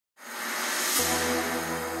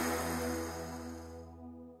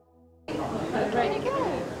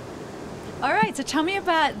All right, so tell me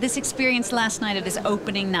about this experience last night of this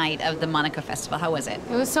opening night of the Monaco Festival. How was it?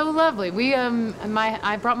 It was so lovely.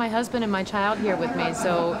 I brought my husband and my child here with me,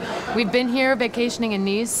 so we've been here vacationing in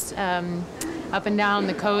Nice, up and down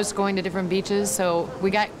the coast, going to different beaches. So we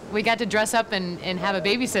got to dress up and have a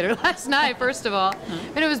babysitter last night, first of all,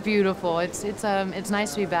 and it was beautiful. It's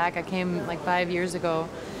nice to be back. I came like 5 years ago,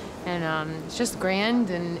 and it's just grand,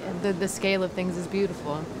 and the scale of things is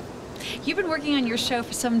beautiful. You've been working on your show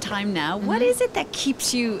for some time now. What is it that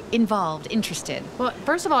keeps you involved, interested? Well,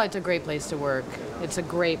 first of all, it's a great place to work. It's a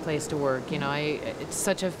great place to work. You know, it's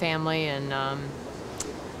such a family, and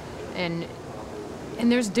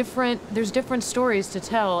there's different stories to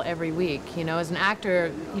tell every week. You know, as an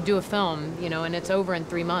actor, you do a film, you know, and it's over in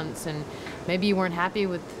 3 months, and maybe you weren't happy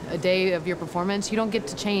with a day of your performance. You don't get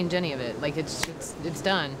to change any of it. Like it's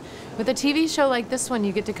done. With a TV show like this one,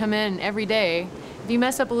 you get to come in every day. If you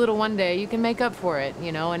mess up a little one day, you can make up for it,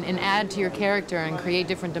 you know, and add to your character and create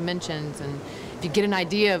different dimensions. And if you get an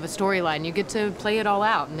idea of a storyline, you get to play it all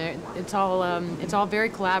out, and it's all very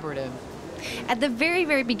collaborative. At the very,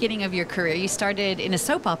 very beginning of your career, you started in a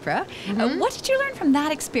soap opera. What did you learn from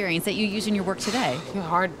that experience that you use in your work today?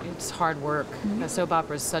 It's hard work. A soap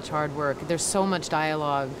opera is such hard work. There's so much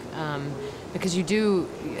dialogue because you do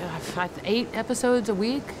 8 episodes a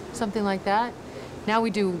week, something like that. Now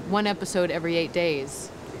we do 1 episode every 8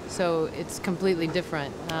 days, so it's completely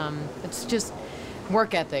different. It's just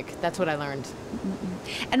work ethic. That's what I learned.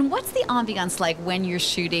 And what's the ambiance like when you're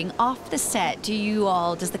shooting off the set?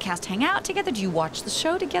 Does the cast hang out together? Do you watch the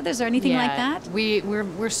show together? Is there anything like that?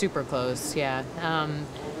 We're super close. Yeah.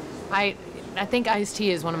 I think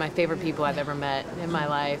Ice-T is one of my favorite people I've ever met in my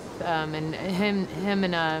life. And him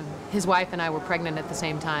and his wife and I were pregnant at the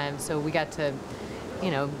same time, so we got to,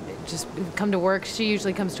 you know, just come to work. She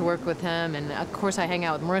usually comes to work with him, and of course I hang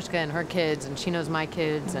out with Mariska and her kids, and she knows my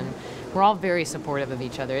kids, and we're all very supportive of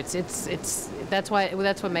each other. That's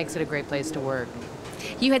what makes it a great place to work.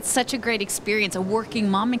 You had such a great experience, a working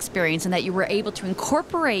mom experience, and that you were able to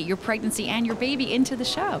incorporate your pregnancy and your baby into the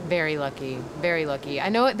show. Very lucky, very lucky. I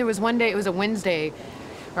know there was one day, it was a Wednesday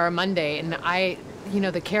or a Monday, and you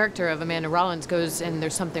know, the character of Amanda Rollins goes and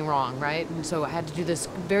there's something wrong, right? And so I had to do this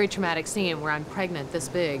very traumatic scene where I'm pregnant this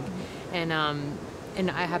big, and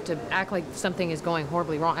I have to act like something is going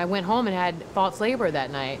horribly wrong. I went home and had false labor that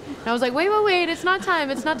night, and I was like, wait, it's not time,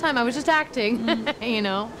 I was just acting, you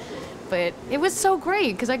know? But it was so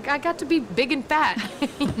great because I got to be big and fat,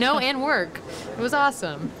 you know, and work. It was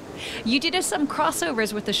awesome. You did some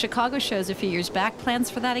crossovers with the Chicago shows a few years back.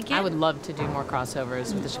 Plans for that again? I would love to do more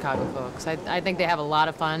crossovers with the Chicago folks. I think they have a lot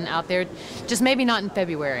of fun out there. Just maybe not in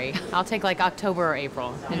February. I'll take like October or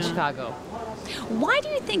April in Chicago. Why do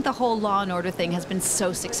you think the whole Law and Order thing has been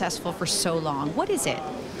so successful for so long? What is it?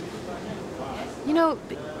 You know,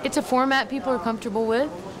 it's a format people are comfortable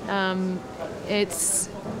with.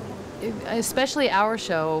 Especially our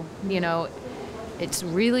show, you know, it's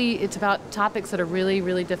about topics that are really,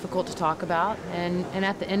 really difficult to talk about, and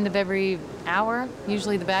at the end of every hour,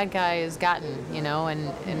 usually the bad guy is gotten, you know, and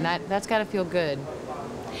that's got to feel good.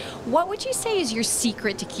 What would you say is your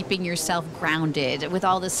secret to keeping yourself grounded with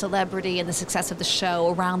all the celebrity and the success of the show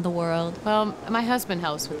around the world? Well, my husband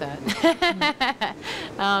helps with that.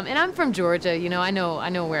 And I'm from Georgia, you know, I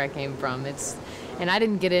know where I came from. And I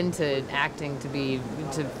didn't get into acting to be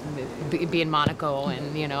in Monaco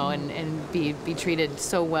and, you know, and be treated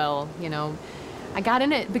so well, you know. I got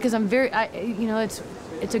in it because you know,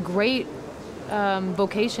 it's a great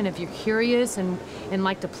vocation if you're curious and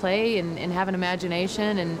like to play and have an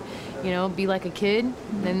imagination and, you know, be like a kid.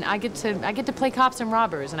 Then I get to play cops and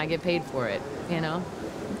robbers, and I get paid for it, you know.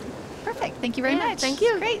 Perfect. Thank you very much. Thank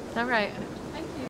you. Great. All right.